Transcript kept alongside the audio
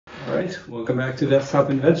All right, welcome back to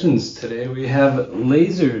Desktop Inventions. Today we have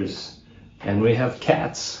lasers and we have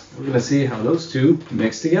cats. We're going to see how those two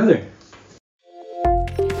mix together.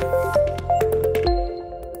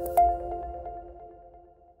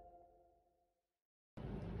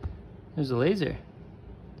 There's a laser.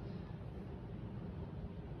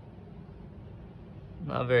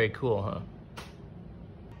 Not very cool, huh?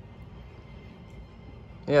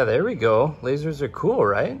 Yeah, there we go. Lasers are cool,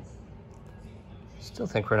 right? Still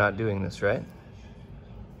think we're not doing this right.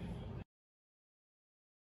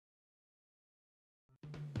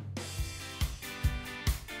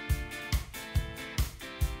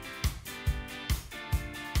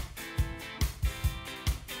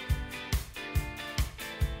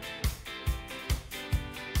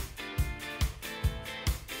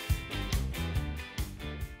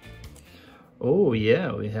 Oh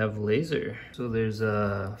yeah, we have laser. So there's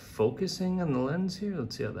focusing on the lens here.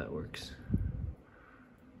 Let's see how that works.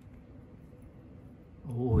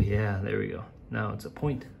 Oh yeah, there we go. Now it's a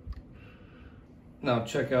point. Now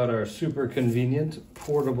check out our super convenient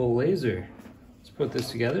portable laser. Let's put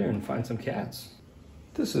this together and find some cats.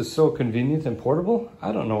 This is so convenient and portable.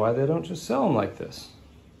 I don't know why they don't just sell them like this.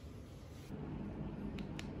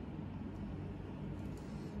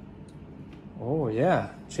 Oh yeah,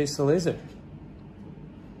 chase the laser.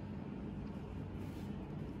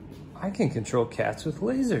 I can control cats with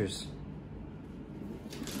lasers.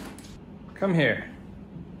 Come here.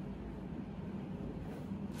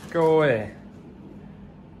 Go away.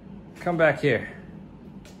 Come back here.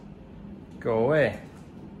 Go away.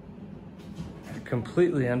 You're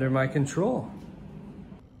completely under my control.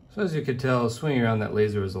 So as you could tell, swinging around that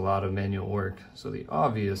laser is a lot of manual work. So the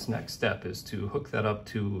obvious next step is to hook that up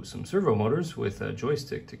to some servo motors with a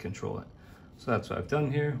joystick to control it. So that's what I've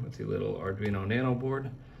done here with the little Arduino Nano board.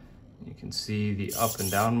 You can see the up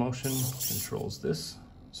and down motion controls this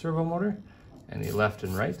servo motor, and the left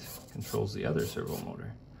and right controls the other servo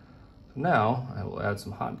motor. So now I will add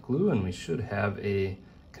some hot glue and we should have a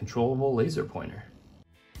controllable laser pointer.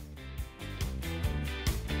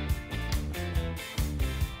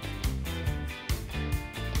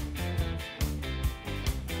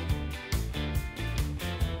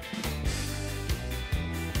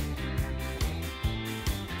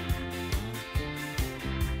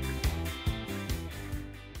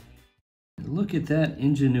 Look at that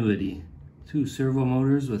ingenuity. Two servo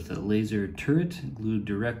motors with a laser turret glued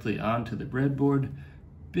directly onto the breadboard.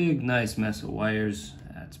 Big, nice mess of wires.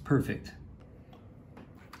 That's perfect.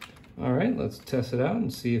 All right, let's test it out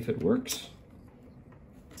and see if it works.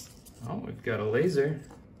 Oh, we've got a laser.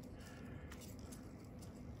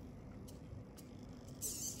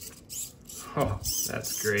 Oh,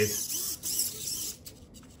 that's great.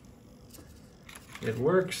 It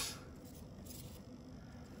works.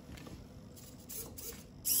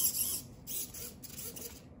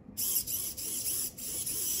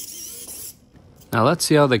 Now let's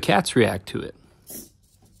see how the cats react to it.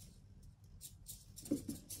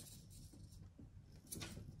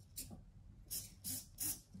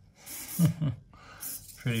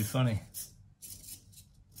 Pretty funny.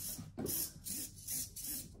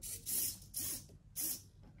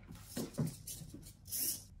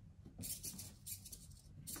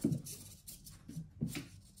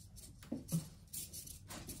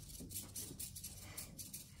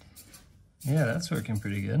 Yeah, that's working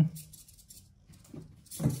pretty good.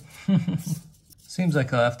 Seems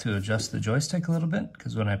like I'll have to adjust the joystick a little bit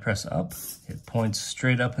because when I press up, it points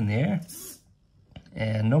straight up in the air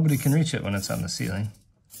and nobody can reach it when it's on the ceiling.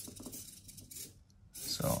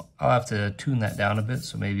 So I'll have to tune that down a bit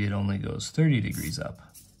so maybe it only goes 30 degrees up.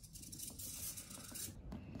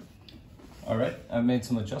 All right, I've made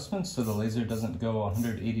some adjustments so the laser doesn't go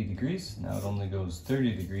 180 degrees. Now it only goes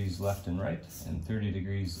 30 degrees left and right and 30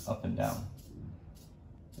 degrees up and down.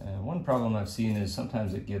 One problem I've seen is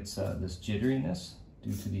sometimes it gets this jitteriness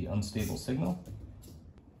due to the unstable signal.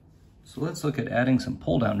 So let's look at adding some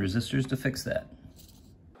pull-down resistors to fix that.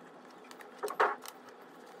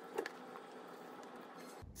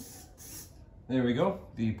 There we go.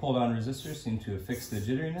 The pull-down resistors seem to have fixed the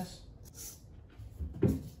jitteriness.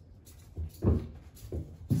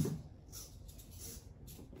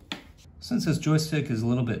 Since this joystick is a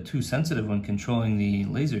little bit too sensitive when controlling the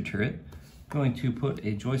laser turret, I'm going to put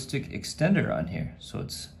a joystick extender on here so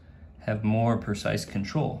it's have more precise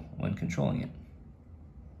control when controlling it.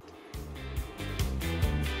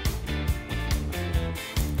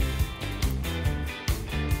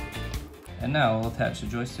 And now I'll attach the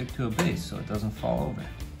joystick to a base so it doesn't fall over.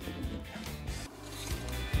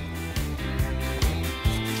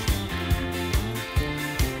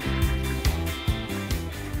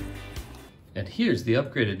 here's the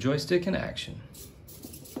upgraded joystick in action.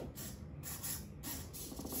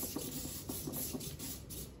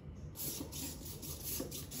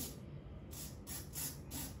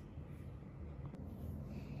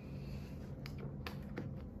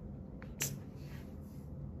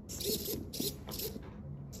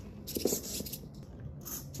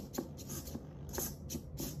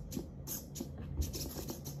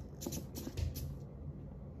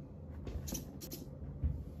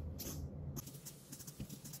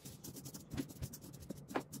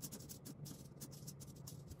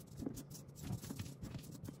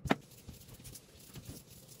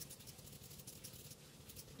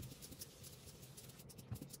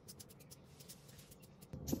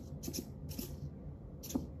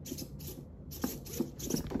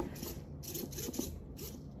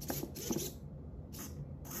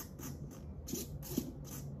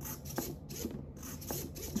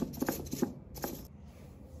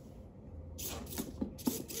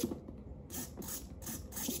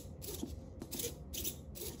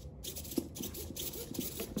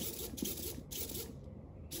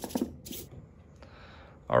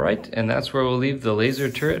 All right, and that's where we'll leave the laser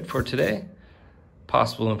turret for today.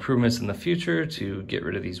 Possible improvements in the future to get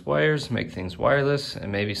rid of these wires, make things wireless,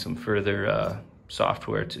 and maybe some further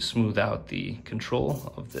software to smooth out the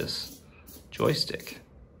control of this joystick.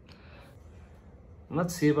 And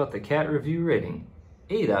let's see about the cat review rating.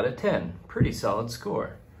 8 out of 10, pretty solid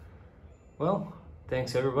score. Well,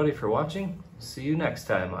 thanks everybody for watching. See you next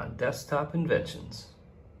time on Desktop Inventions.